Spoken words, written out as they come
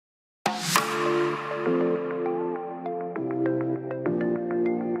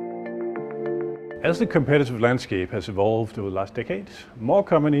As the competitive landscape has evolved over the last decade, more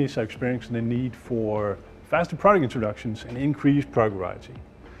companies are experiencing the need for faster product introductions and increased product variety.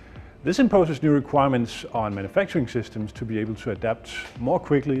 This imposes new requirements on manufacturing systems to be able to adapt more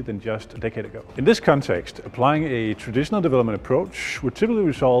quickly than just a decade ago. In this context, applying a traditional development approach would typically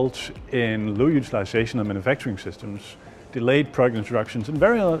result in low utilization of manufacturing systems, delayed product introductions, and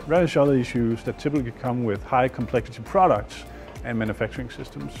various other issues that typically come with high complexity products and manufacturing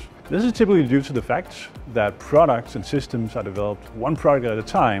systems. This is typically due to the fact that products and systems are developed one product at a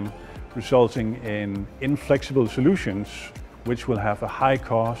time, resulting in inflexible solutions which will have a high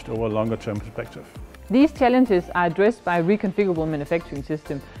cost over a longer term perspective. These challenges are addressed by a reconfigurable manufacturing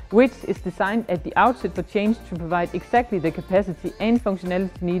system, which is designed at the outset for change to provide exactly the capacity and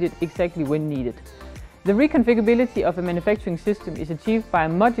functionality needed exactly when needed. The reconfigurability of a manufacturing system is achieved by a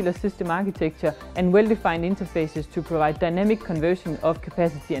modular system architecture and well-defined interfaces to provide dynamic conversion of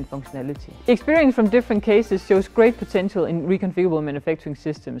capacity and functionality. Experience from different cases shows great potential in reconfigurable manufacturing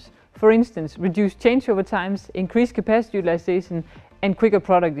systems. For instance, reduced changeover times, increased capacity utilization, and quicker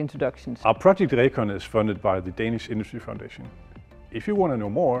product introductions. Our project Recon is funded by the Danish Industry Foundation. If you want to know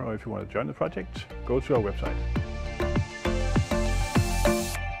more or if you want to join the project, go to our website.